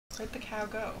Where'd the cow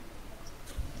go?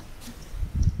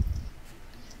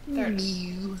 There it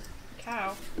is.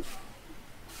 Cow.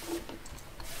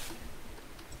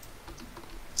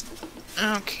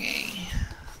 Okay.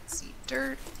 Let's see.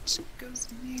 Dirt goes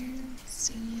in there.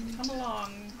 Sand. Come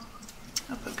along.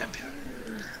 I'll put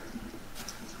gunpowder.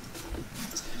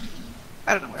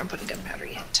 I don't know where I'm putting gunpowder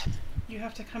yet. You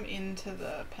have to come into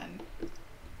the pen.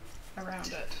 Around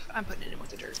it. I'm putting it in with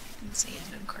the dirt and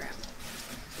sand and crap.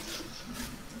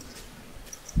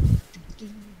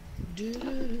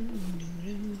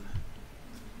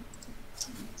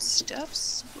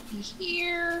 Stuffs will be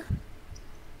here.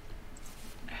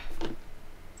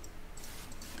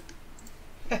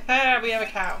 We have a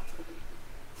cow.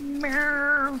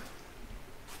 Meow.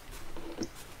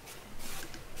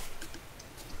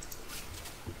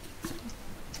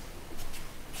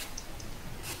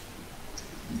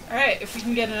 Alright, if we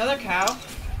can get another cow,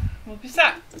 we'll be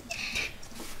set.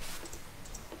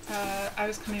 I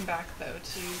was coming back though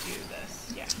to do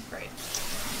this. Yeah, great.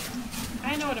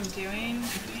 I know what I'm doing.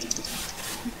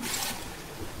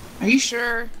 Are you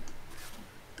sure?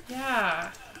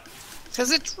 Yeah.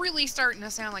 Because it's really starting to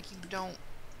sound like you don't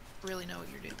really know what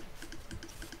you're doing.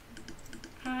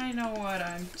 I know what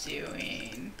I'm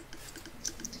doing.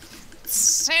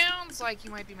 Sounds like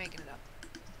you might be making it up.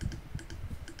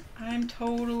 I'm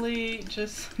totally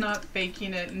just not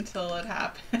faking it until it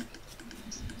happens.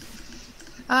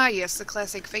 Ah, yes, the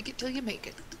classic fake it till you make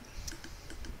it.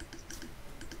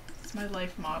 It's my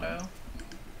life motto.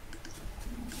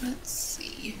 Let's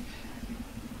see.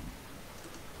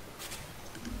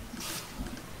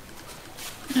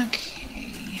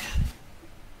 Okay.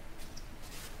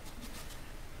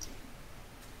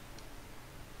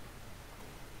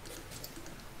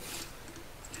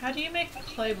 How do you make a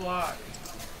clay block?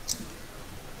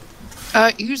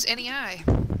 Use any eye.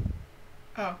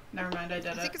 Oh, never mind, I did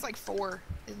it. I think it's like 4,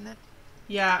 isn't it?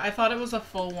 Yeah, I thought it was a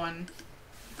full one.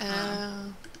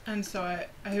 And so I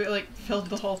like filled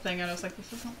the whole thing and I was like,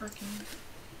 this isn't working.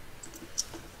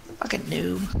 Fucking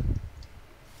noob.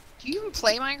 Do you even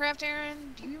play Minecraft,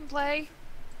 Aaron? Do you even play?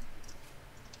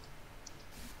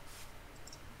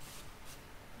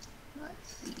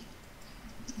 Let's see.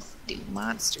 Let's do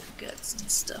monster guts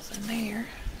and stuff in there.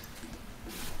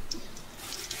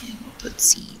 And we'll put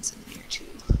seeds in there too.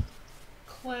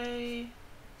 Clay,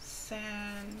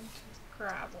 sand,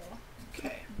 gravel.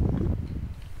 Okay.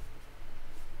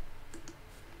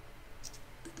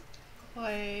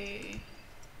 Clay,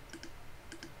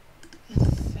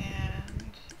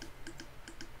 sand.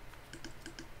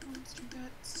 Monster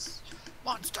guts.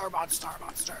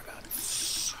 Monster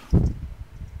guts.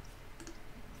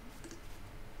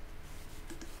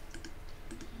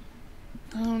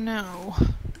 Oh no.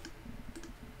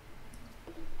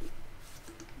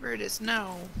 Brutus,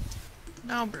 no.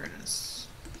 No, Brutus.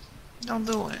 Don't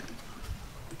do it.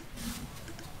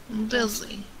 I'm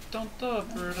busy. Don't do it,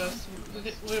 Brutus.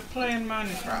 We're playing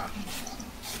Minecraft.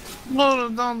 No,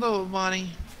 don't do it,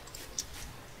 buddy.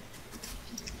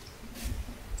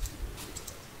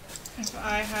 If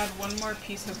I had one more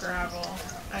piece of gravel,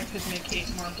 I could make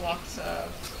 8 more blocks of...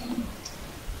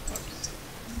 Whoops.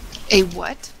 A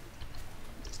what?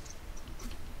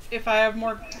 If I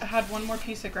had one more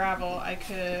piece of gravel, I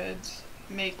could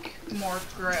make more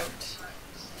grout.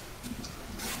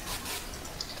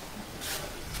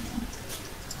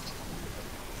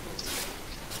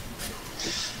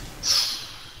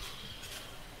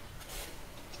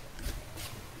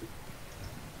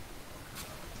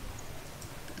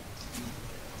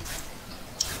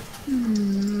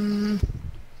 I'm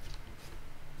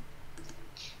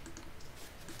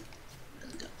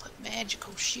gonna put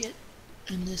magical shit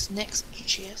in this next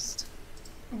chest.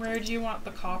 Where do you want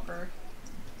the copper?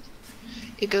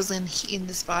 It goes in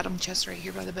this bottom chest right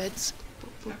here by the beds.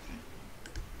 Okay.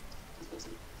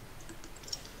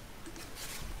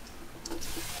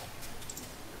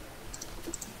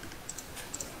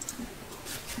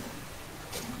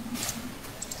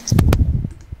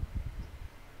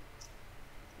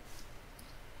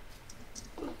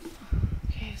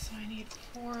 Okay, so I need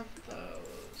 4 of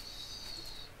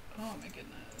those. Oh my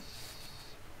goodness.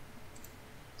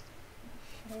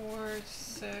 4,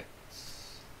 6,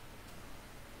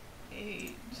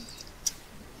 8.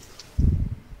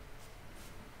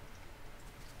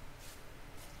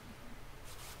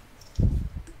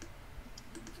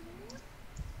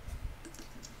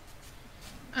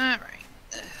 Alright.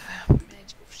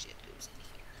 Magical shit goes in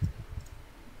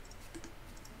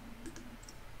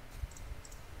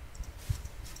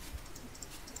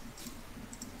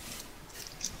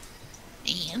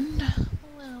here. And a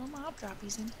little mob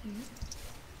droppies in here.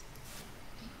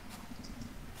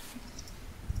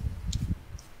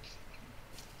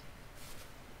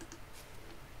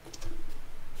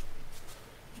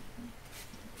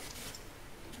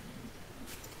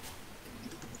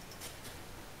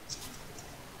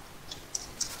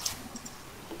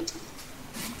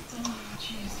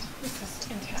 This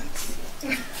is intense.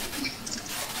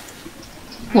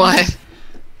 What?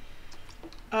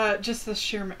 Just the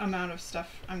sheer amount of stuff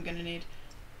I'm gonna need.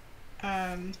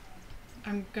 I'm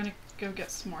gonna go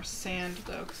get some more sand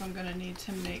though, because I'm gonna need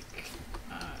to make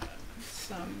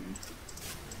some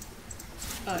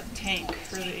tank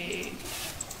for the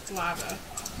lava.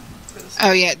 For the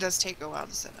oh yeah, it does take a while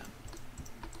to set up.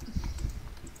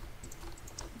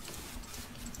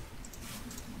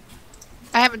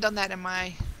 I haven't done that in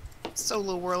my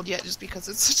solo world yet, just because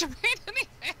it's such a pain in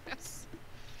the ass.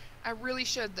 I really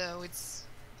should though. It's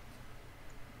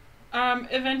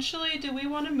eventually, do we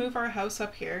want to move our house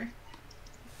up here?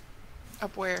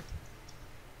 up where?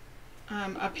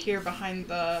 Up here behind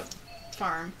the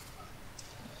farm.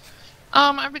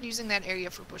 I've been using that area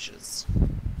for bushes.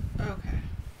 Okay.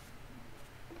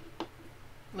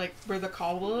 Like where the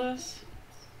cobble is?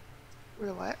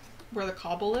 Where what? Where the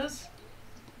cobble is?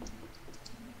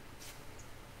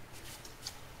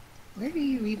 Where do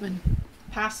you even?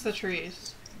 Past the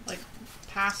trees. Like,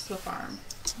 past the farm.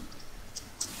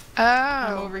 Oh.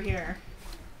 I'm over here.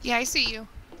 Yeah, I see you.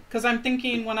 Because I'm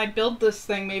thinking when I build this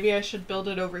thing, maybe I should build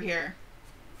it over here.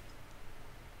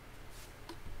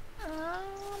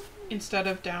 Instead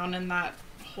of down in that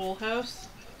whole house.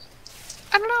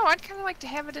 I don't know, I'd kind of like to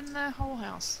have it in the whole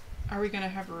house. Are we going to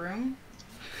have room?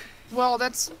 Well,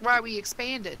 that's why we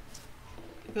expanded.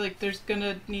 I feel like there's going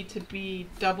to need to be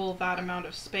double that amount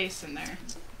of space in there.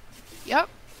 Yep.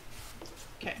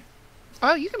 Okay.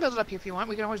 Well, you can build it up here if you want.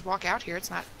 We can always walk out here. It's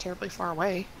not terribly far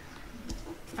away.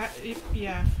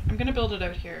 Yeah, I'm going to build it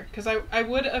out here. Because I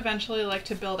would eventually like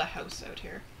to build a house out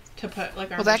here. To put, like,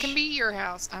 our... Well, that can be your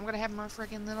house. I'm going to have my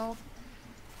freaking little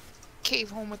cave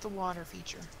home with the water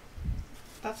feature.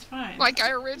 That's fine. Like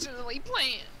I originally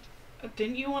planned.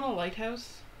 Didn't you want a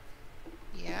lighthouse?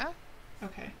 Yeah.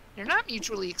 Okay. They're not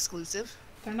mutually exclusive.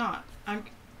 They're not.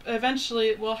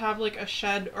 Eventually we'll have like a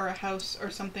shed or a house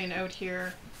or something out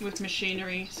here with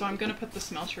machinery, so I'm gonna put the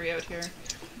smeltery out here.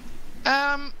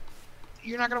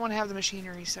 You're not gonna want to have the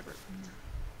machinery separate from the...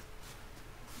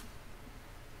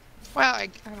 Well, I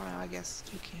don't know, I guess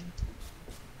you can.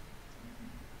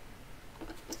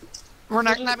 We're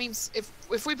not, that means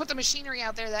if we put the machinery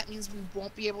out there, that means we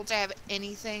won't be able to have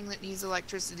anything that needs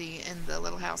electricity in the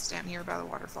little house down here by the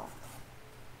waterfall.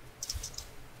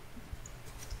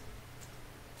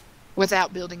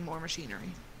 Without building more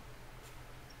machinery.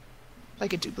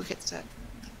 Like a duplicate set.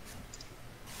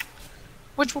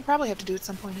 Which we'll probably have to do at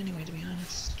some point anyway, to be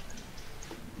honest.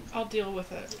 I'll deal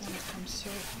with it when it comes to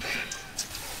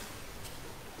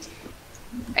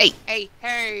it.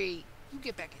 Hey! You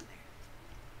get back in there.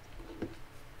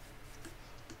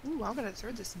 Ooh, I'm gonna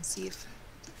throw this and see if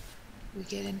we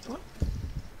get in. Oh.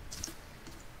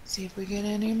 See if we get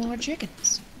any more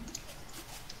chickens.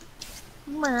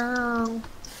 Meow.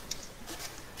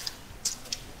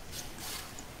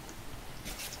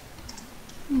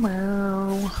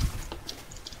 Meow.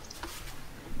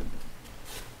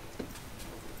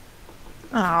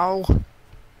 Oh.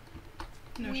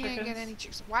 no we chickens. Ain't get any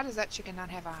chickens. Why does that chicken not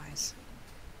have eyes?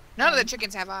 None of the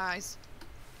chickens have eyes.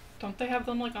 Don't they have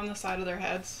them like on the side of their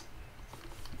heads?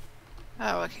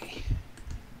 Oh, okay.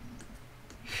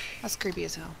 That's creepy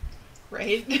as hell.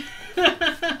 Right?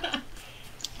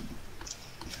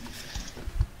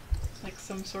 Like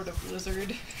some sort of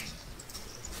lizard.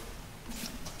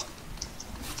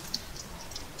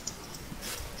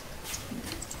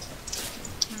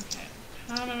 Okay.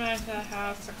 Coming back to the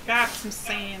house. I got some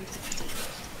sand.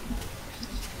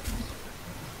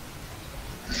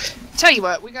 Tell you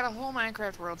what, we got a whole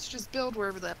Minecraft world, so just build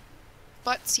wherever the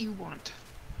butts you want.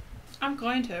 I'm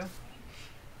going to.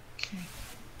 Okay.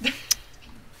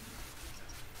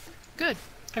 Good.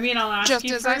 I mean, I'll ask just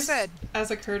you as first I said.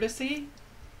 as a courtesy,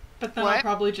 but then What?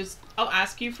 I'll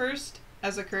ask you first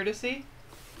as a courtesy,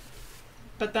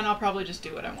 but then I'll probably just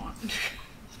do what I want.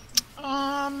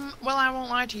 Well, I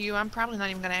won't lie to you. I'm probably not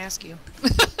even gonna ask you.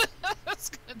 I'm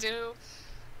just gonna do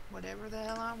whatever the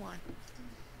hell I want.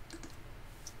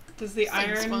 Does the Seems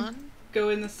iron fun. go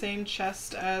in the same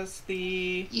chest as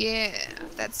the... Yeah,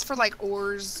 that's for like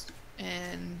ores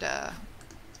and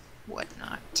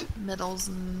whatnot. Metals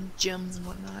and gems and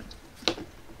whatnot.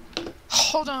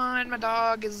 Hold on, my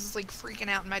dog is like freaking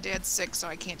out and my dad's sick, so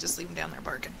I can't just leave him down there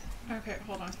barking. Okay,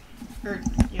 hold on.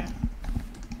 Yeah.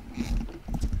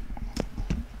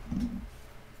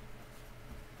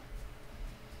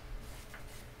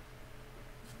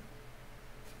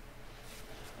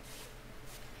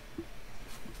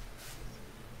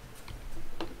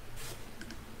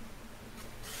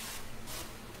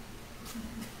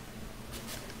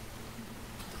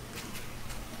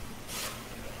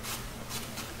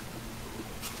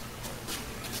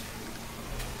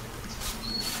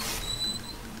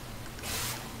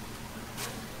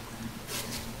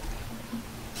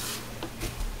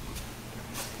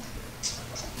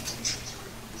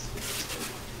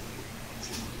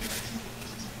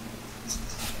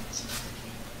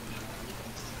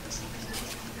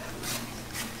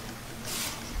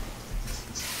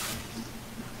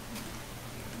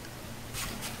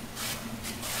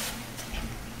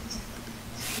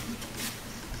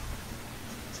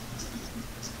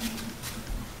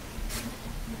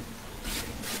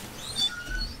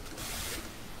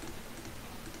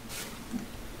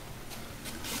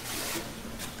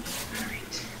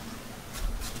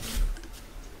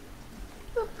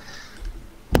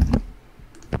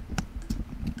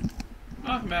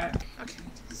 Welcome back. Okay,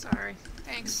 sorry.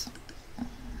 Thanks.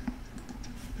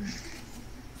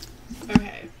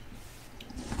 Okay.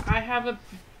 I have a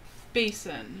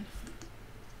basin.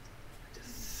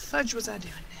 Fudge was I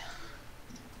doing now?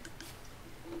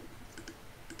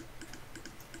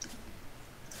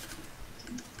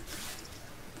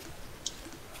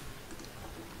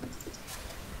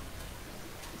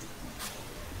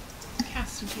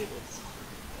 Casting tables.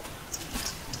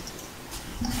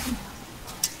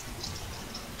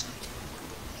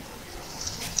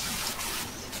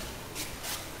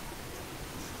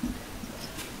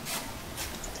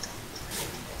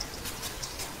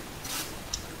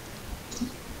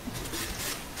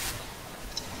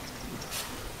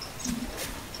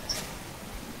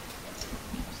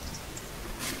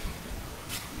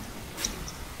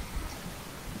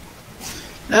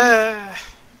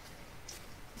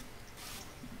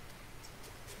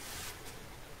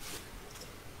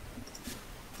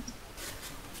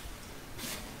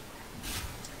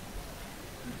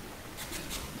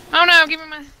 Oh no! Give me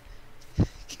my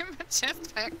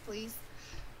chest back, please.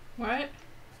 What?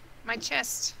 My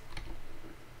chest.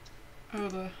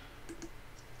 Oh,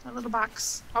 My little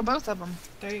box. Oh, both of them.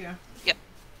 there you go. Yep.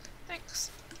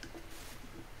 Thanks.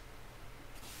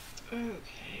 Okay.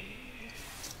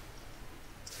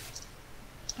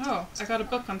 Oh, I got a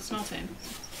book on smelting.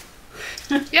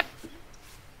 Yep.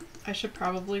 I should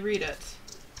probably read it.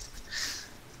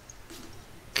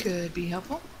 Could be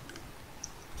helpful.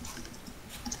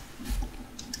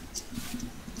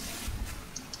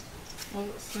 Well,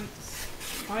 since...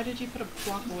 Why did you put a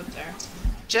block of wood there?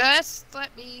 Just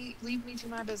leave me to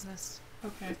my business.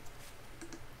 Okay.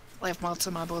 Leave me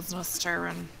to my business,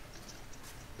 Taryn.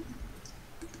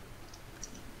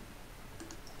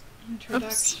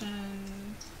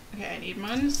 Introduction. Okay, I need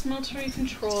one smeltery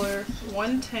controller,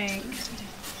 one tank.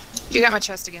 You got my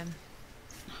chest again.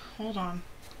 Hold on.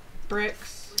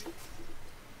 Bricks.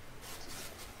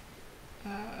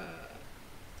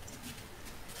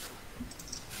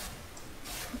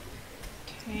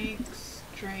 Tanks,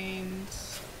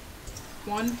 drains,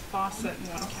 one faucet and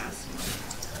one casting.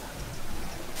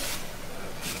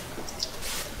 Okay.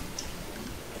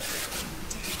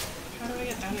 How do I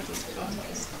get out of this book?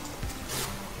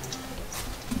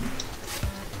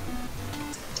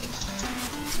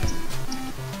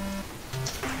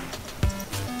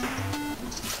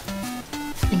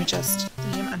 Give me chest.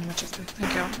 I need my chest.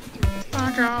 Thank you.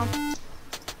 Thank you.